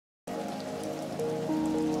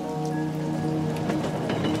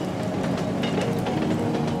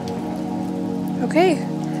Okay.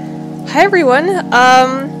 Hi everyone.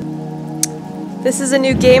 This is a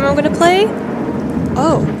new game I'm gonna play.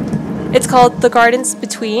 Oh. It's called The Gardens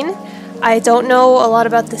Between. I don't know a lot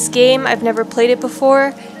about this game. I've never played it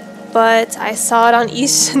before, but I saw it on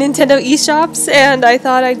Nintendo eShops and I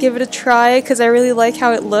thought I'd give it a try because I really like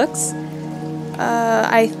how it looks.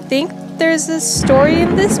 I think there's a story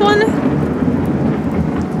in this one.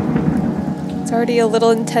 It's already a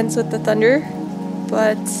little intense with the thunder,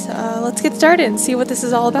 but let's get started and see what this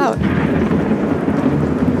is all about.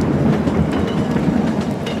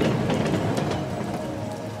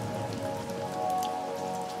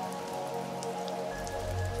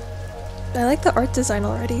 I like the art design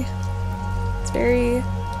already. It's very,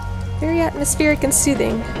 very atmospheric and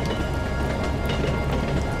soothing.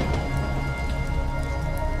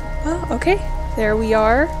 Oh, okay. There we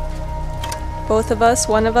are. Both of us,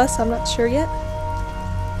 one of us, I'm not sure yet.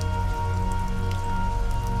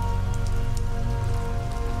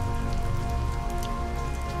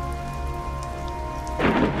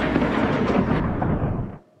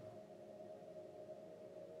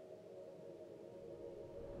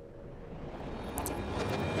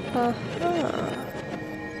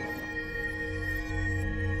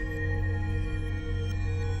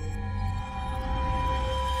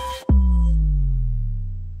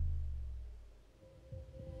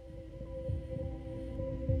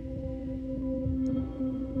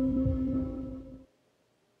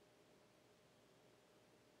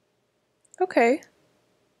 Okay.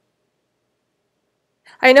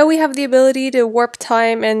 I know we have the ability to warp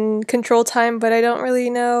time and control time, but I don't really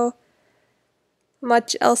know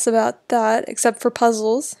much else about that except for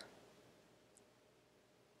puzzles.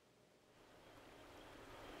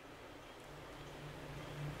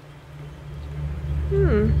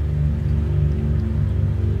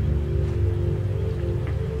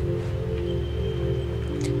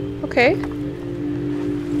 Okay.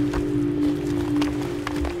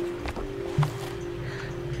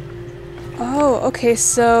 Oh, okay,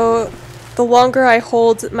 so the longer I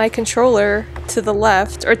hold my controller to the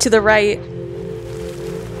left, or to the right...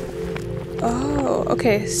 Oh,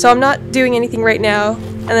 okay, so I'm not doing anything right now,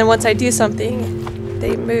 and then once I do something,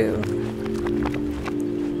 they move.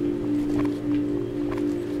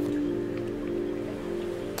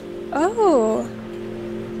 Oh!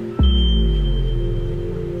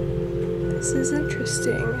 This is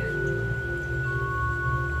interesting.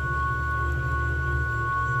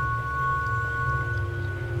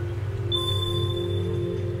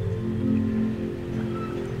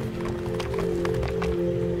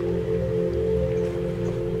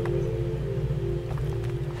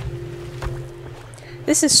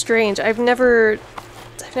 This is strange. I've never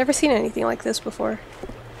seen anything like this before.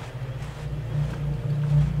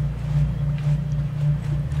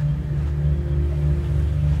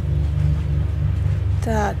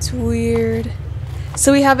 That's weird.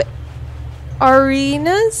 So we have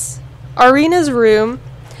Arena's room.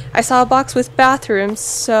 I saw a box with bathrooms,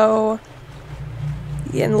 so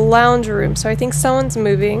in the lounge room. So I think someone's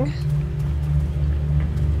moving.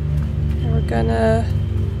 And we're gonna...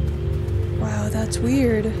 Wow, that's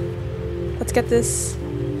weird. Let's get this.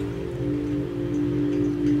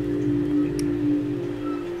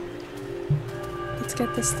 Let's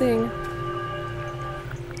get this thing.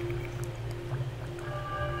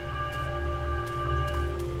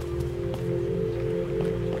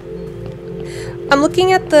 I'm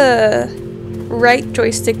looking at the right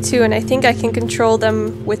joystick too, and I think I can control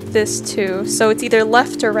them with this too. So it's either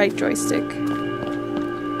left or right joystick.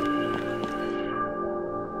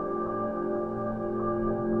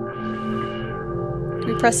 Do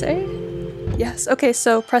we press A? Yes. Okay,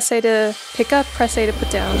 so press A to pick up, press A to put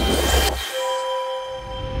down.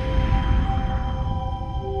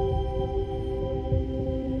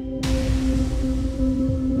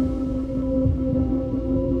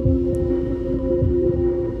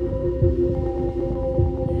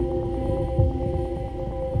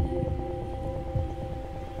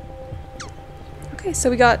 Okay, so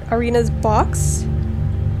we got Arena's box.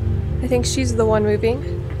 I think she's the one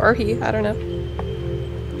moving. Or he, I don't know.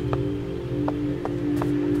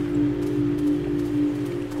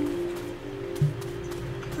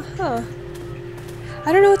 Uh-huh.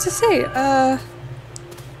 I don't know what to say. Let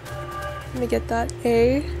me get that.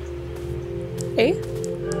 A?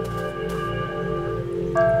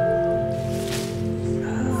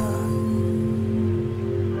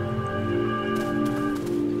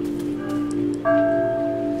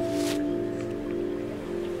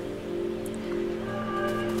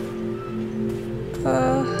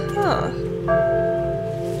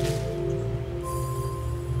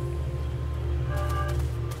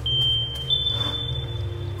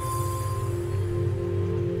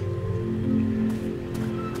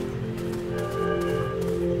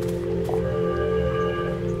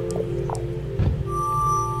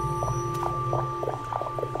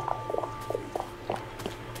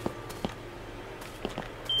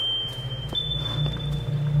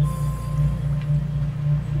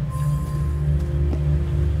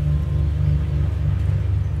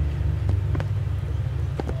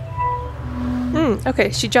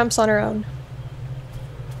 Okay, she jumps on her own.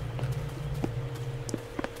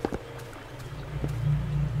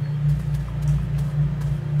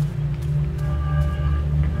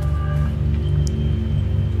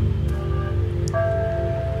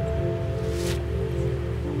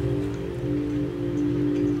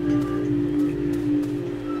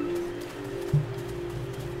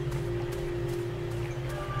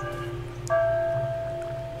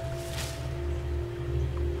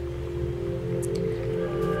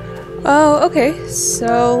 Oh, okay,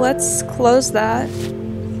 so let's close that,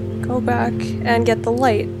 go back, and get the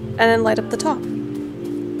light, and then light up the top.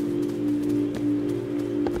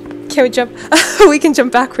 Can we jump? We can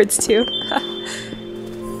jump backwards too.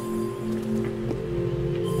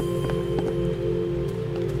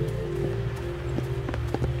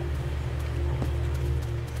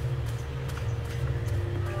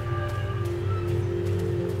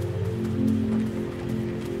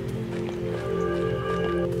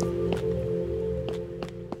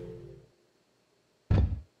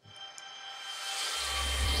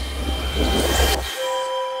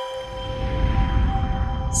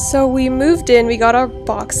 So we moved in, we got our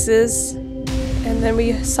boxes, and then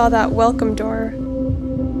we saw that welcome door.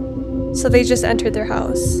 So they just entered their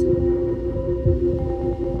house.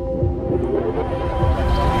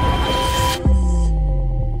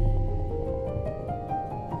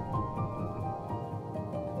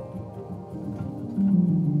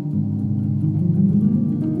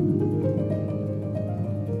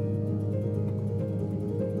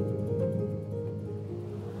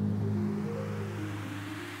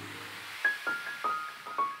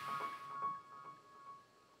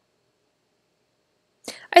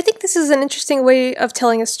 I think this is an interesting way of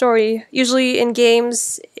telling a story. Usually in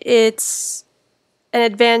games, it's an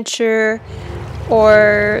adventure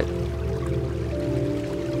or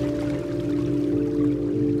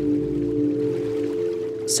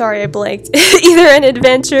sorry, I blanked. Either an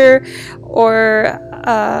adventure or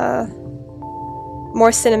a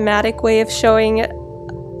more cinematic way of showing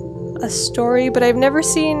a story, but I've never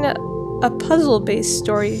seen a puzzle-based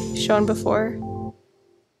story shown before.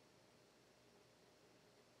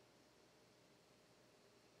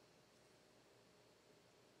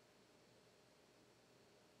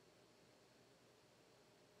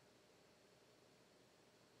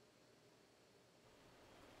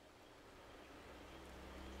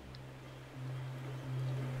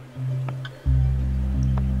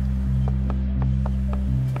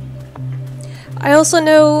 I also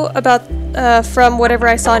know about, from whatever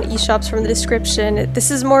I saw in eShops from the description, this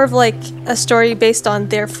is more of like a story based on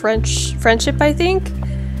their friendship, I think.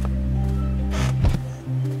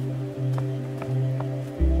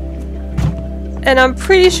 And I'm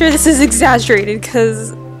pretty sure this is exaggerated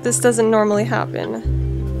because this doesn't normally happen.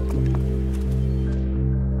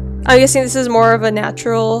 I'm guessing this is more of a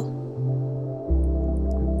natural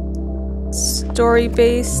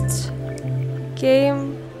story-based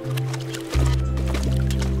game.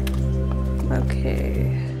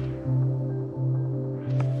 Okay.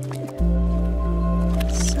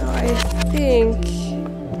 So I think...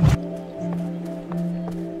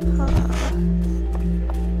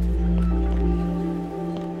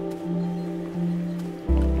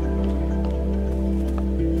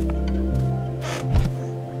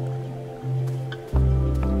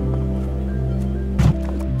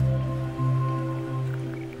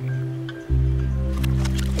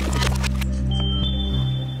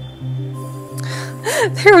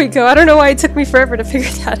 There we go. I don't know why it took me forever to figure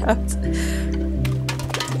that out.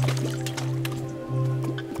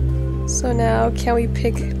 So now, can we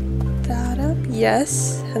pick that up?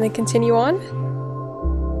 Yes. And then continue on?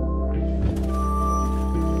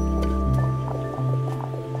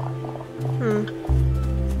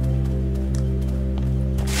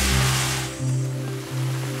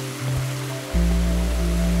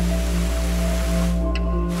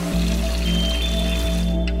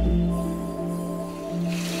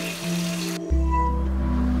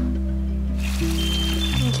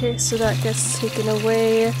 Okay, so that gets taken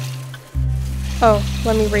away. Oh,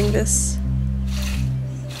 let me ring this.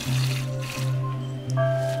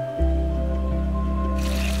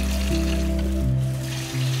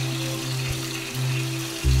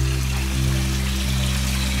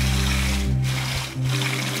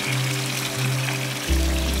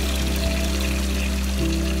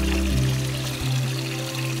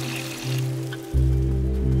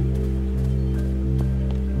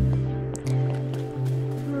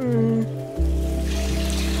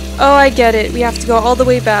 Oh, I get it. We have to go all the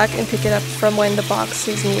way back and pick it up from when the box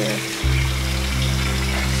is near.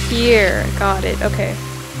 Here. Got it. Okay.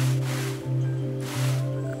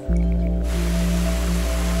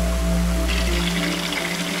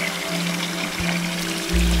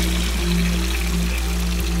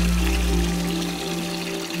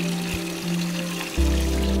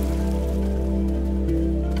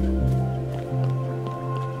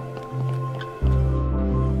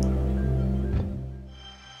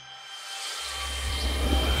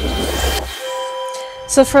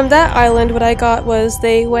 So from that island, what I got was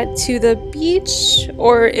they went to the beach,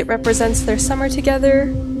 or it represents their summer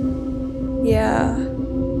together. Yeah.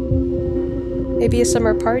 Maybe a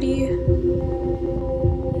summer party?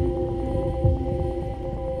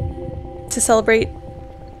 To celebrate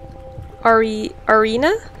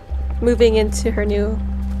Arena moving into her new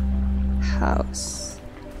house.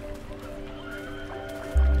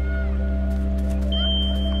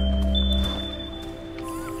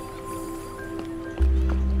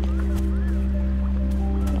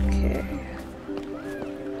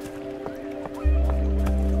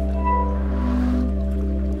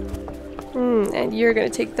 And you're gonna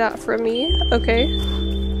take that from me. Okay.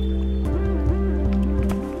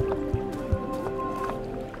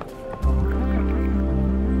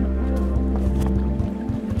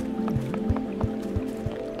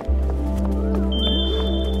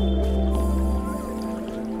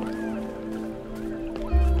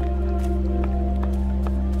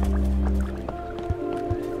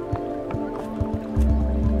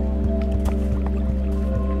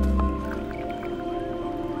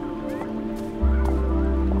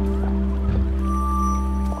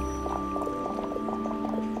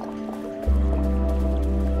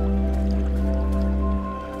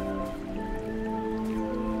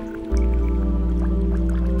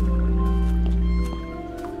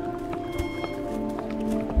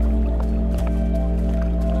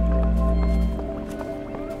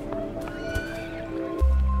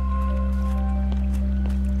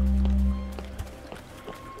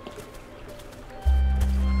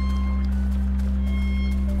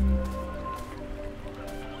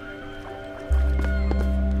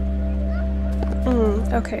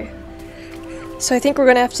 Okay. So I think we're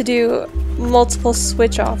gonna have to do multiple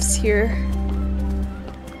switch-offs here.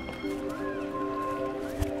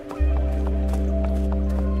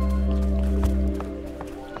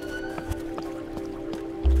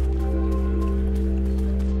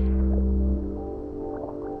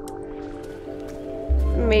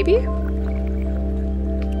 Maybe?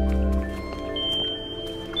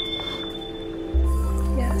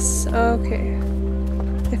 Yes, okay.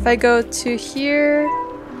 If I go to here,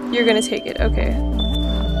 you're gonna take it, okay.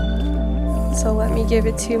 So let me give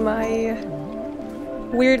it to my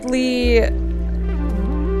weirdly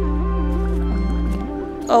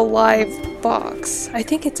alive box. I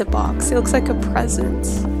think it's a box. It looks like a present.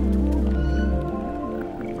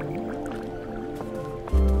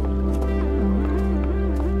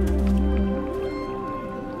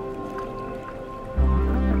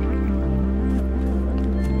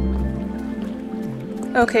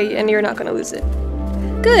 Okay, and you're not gonna lose it.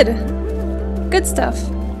 Good! Good stuff.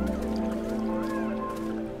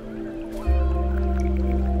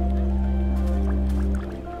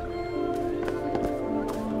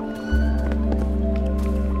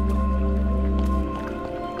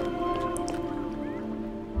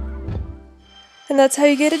 And that's how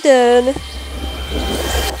you get it done.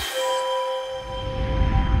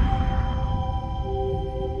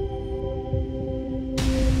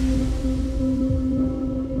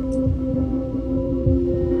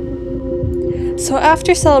 So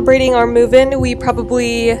after celebrating our move-in,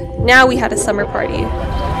 now we had a summer party.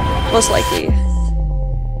 Most likely.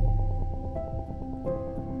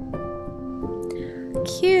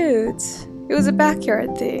 Cute. It was a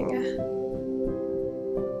backyard thing.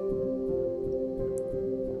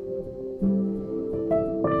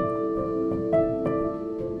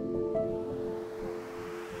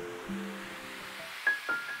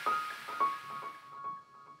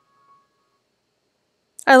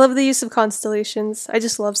 I love the use of constellations. I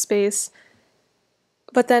just love space.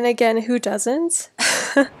 But then again, who doesn't?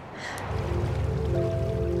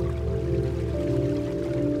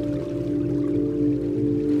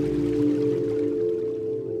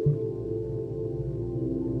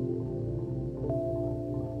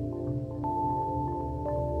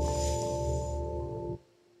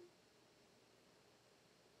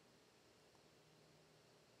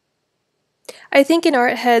 I think in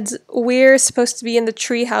our heads, we're supposed to be in the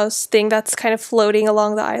treehouse thing that's kind of floating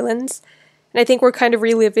along the islands. And I think we're kind of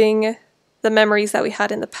reliving the memories that we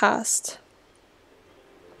had in the past.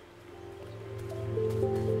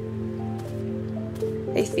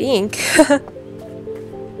 I think.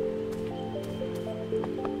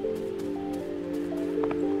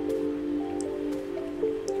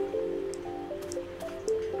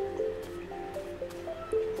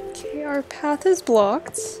 Okay, our path is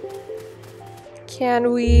blocked. What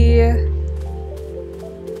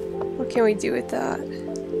can we do with that?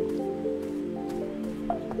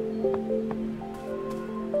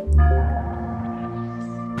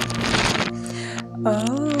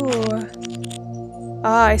 Oh.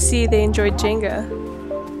 Ah, I see, they enjoyed Jenga.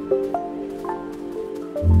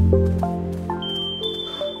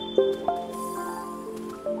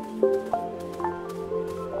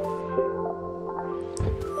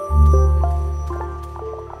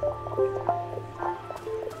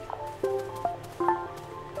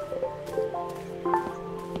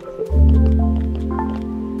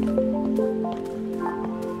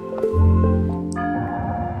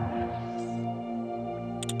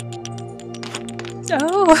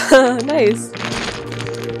 Oh, nice.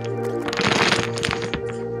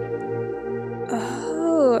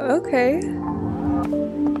 Oh, okay.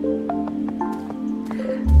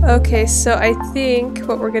 Okay, so I think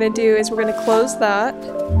what we're gonna do is we're gonna close that.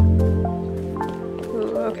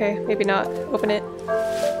 Ooh, okay, maybe not. Open it.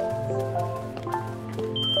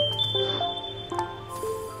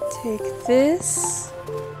 Take this.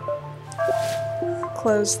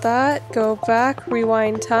 Close that. Go back.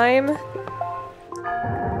 Rewind time.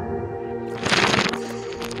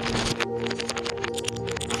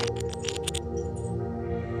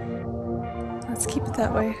 Let's keep it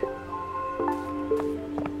that way.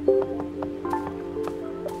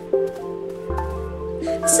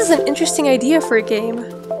 This is an interesting idea for a game.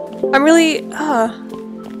 I'm really,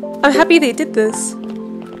 I'm happy they did this.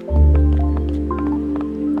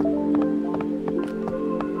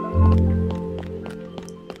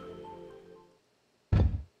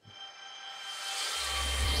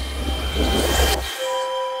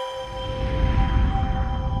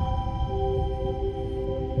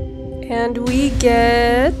 And we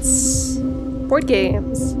get board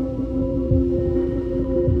games.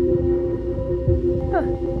 Huh.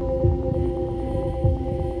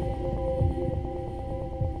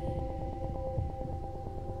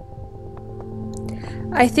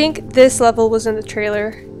 I think this level was in the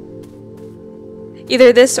trailer.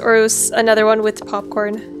 Either this or it was another one with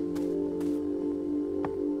popcorn.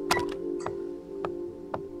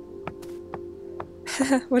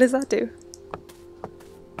 What does that do?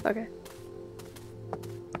 Okay.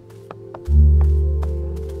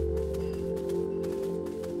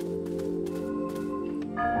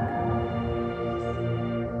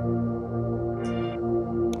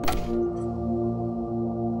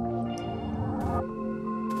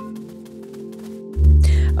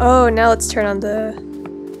 Oh, now let's turn on the...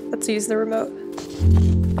 Let's use the remote.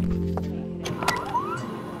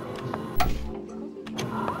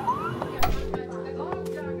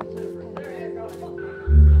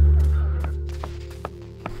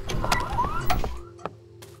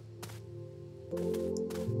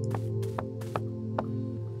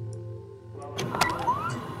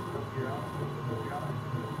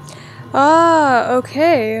 Ah,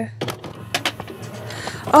 okay.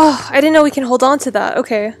 Oh, I didn't know we can hold on to that.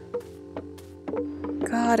 Okay.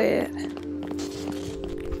 Got it.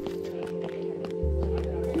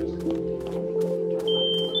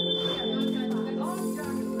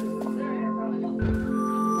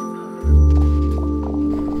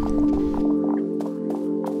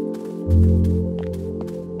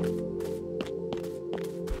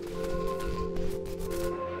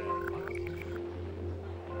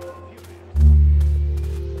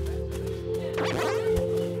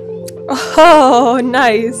 Oh,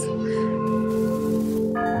 nice.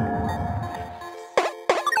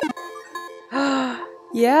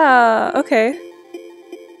 Yeah, okay.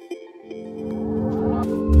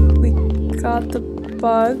 We got the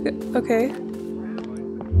bug. Okay.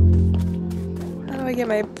 How do I get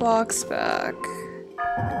my box back?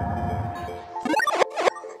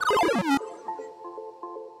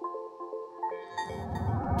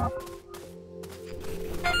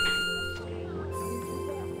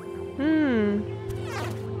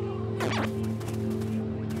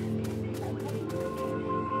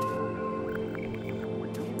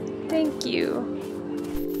 Thank you.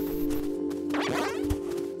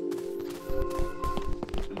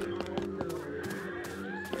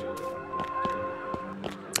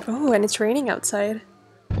 Oh, and it's raining outside.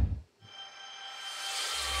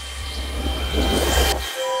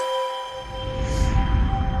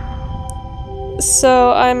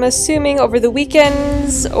 So I'm assuming over the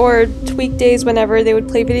weekends or weekdays, whenever they would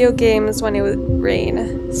play video games when it would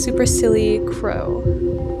rain. Super silly crow.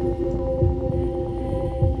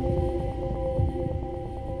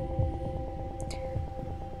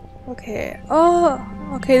 Okay. Oh,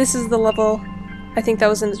 okay, this is the level. I think that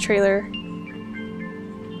was in the trailer.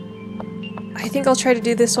 I think I'll try to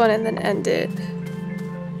do this one and then end it.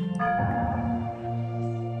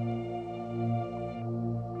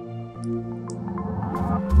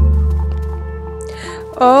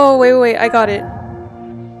 Oh, wait, I got it.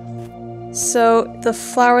 So the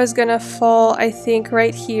flower is gonna fall, I think,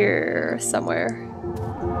 right here somewhere.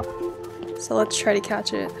 So let's try to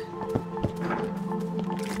catch it.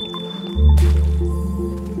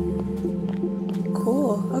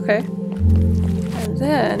 Cool, okay. And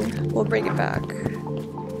then we'll bring it back.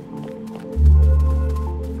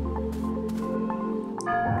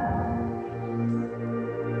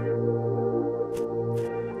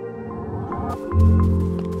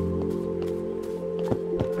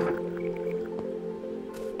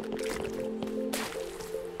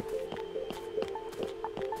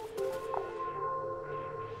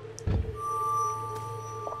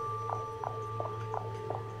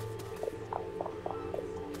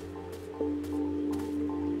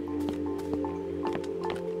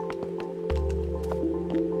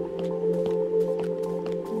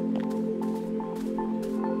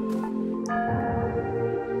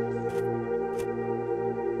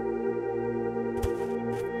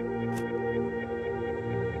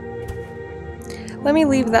 Let me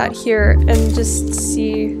leave that here and just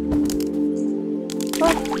see.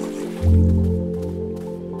 Oh.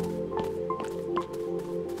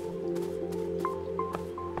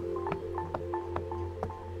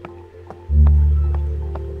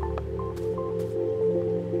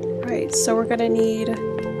 Right, so we're gonna need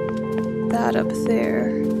that up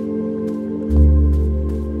there.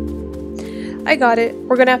 I got it.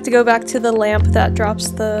 We're gonna have to go back to the lamp that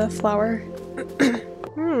drops the flower.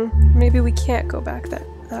 Maybe we can't go back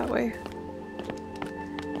that way.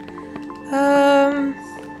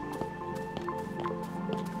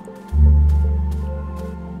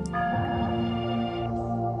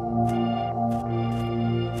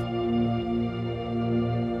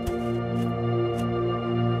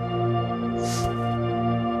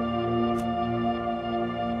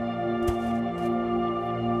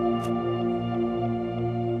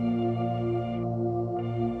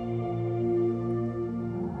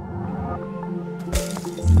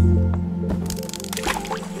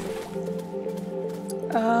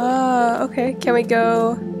 Okay, can we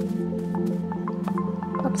go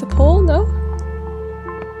up the pole? No?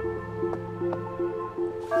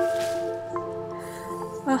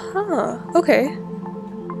 Okay.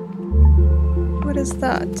 What does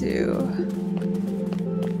that do?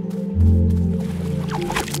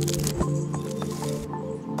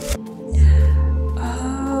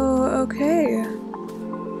 Oh, okay.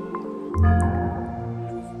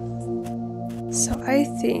 So I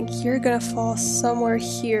think you're gonna fall somewhere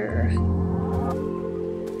here.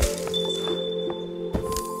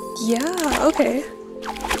 Yeah, okay.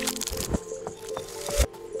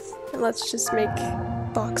 And let's just make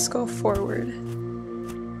box go forward.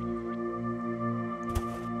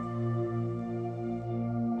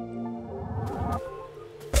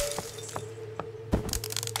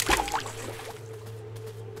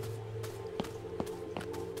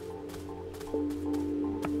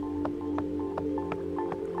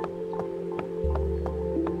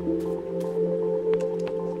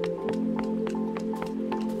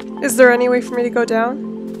 Is there any way for me to go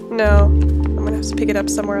down? No. I'm gonna have to pick it up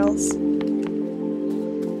somewhere else.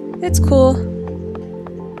 It's cool.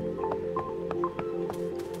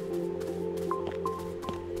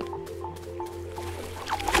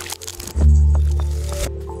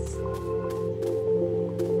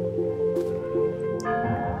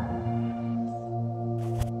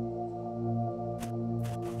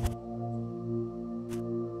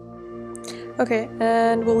 Okay,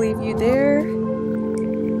 and we'll leave you there.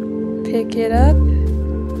 Pick it up,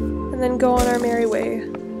 and then go on our merry way.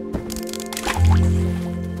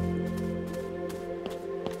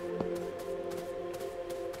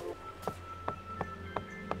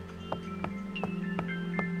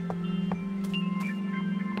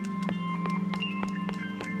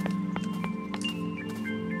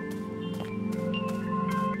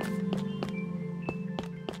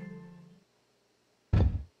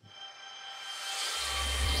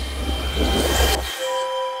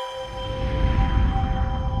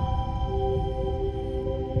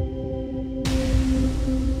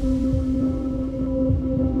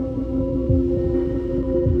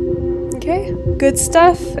 Okay, good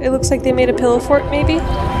stuff. It looks like they made a pillow fort, maybe?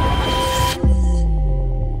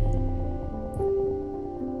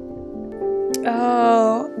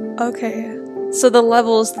 Oh, okay. So the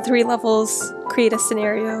levels, the 3 levels, create a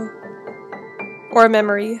scenario. Or a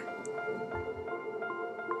memory.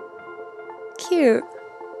 Cute.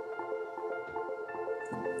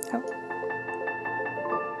 Oh.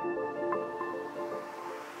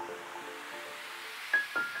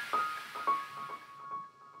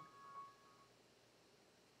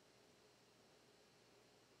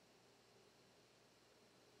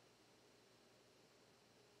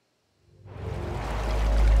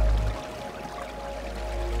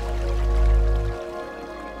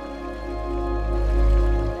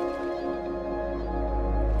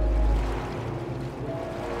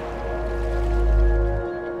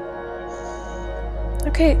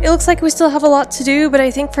 Okay, it looks like we still have a lot to do, but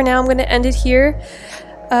I think for now I'm going to end it here.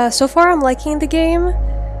 So far I'm liking the game.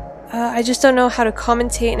 I just don't know how to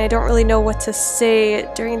commentate, and I don't really know what to say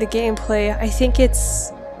during the gameplay. I think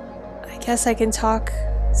it's... I guess I can talk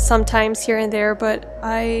sometimes here and there, but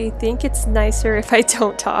I think it's nicer if I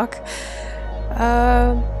don't talk.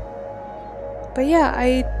 But yeah,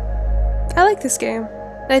 I like this game,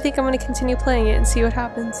 and I think I'm going to continue playing it and see what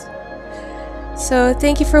happens. So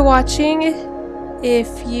thank you for watching.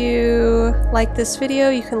 If you like this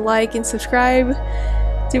video, you can like and subscribe.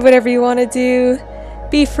 Do whatever you want to do.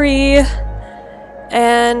 Be free.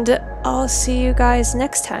 And I'll see you guys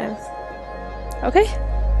next time. Okay?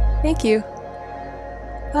 Thank you.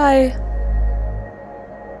 Bye.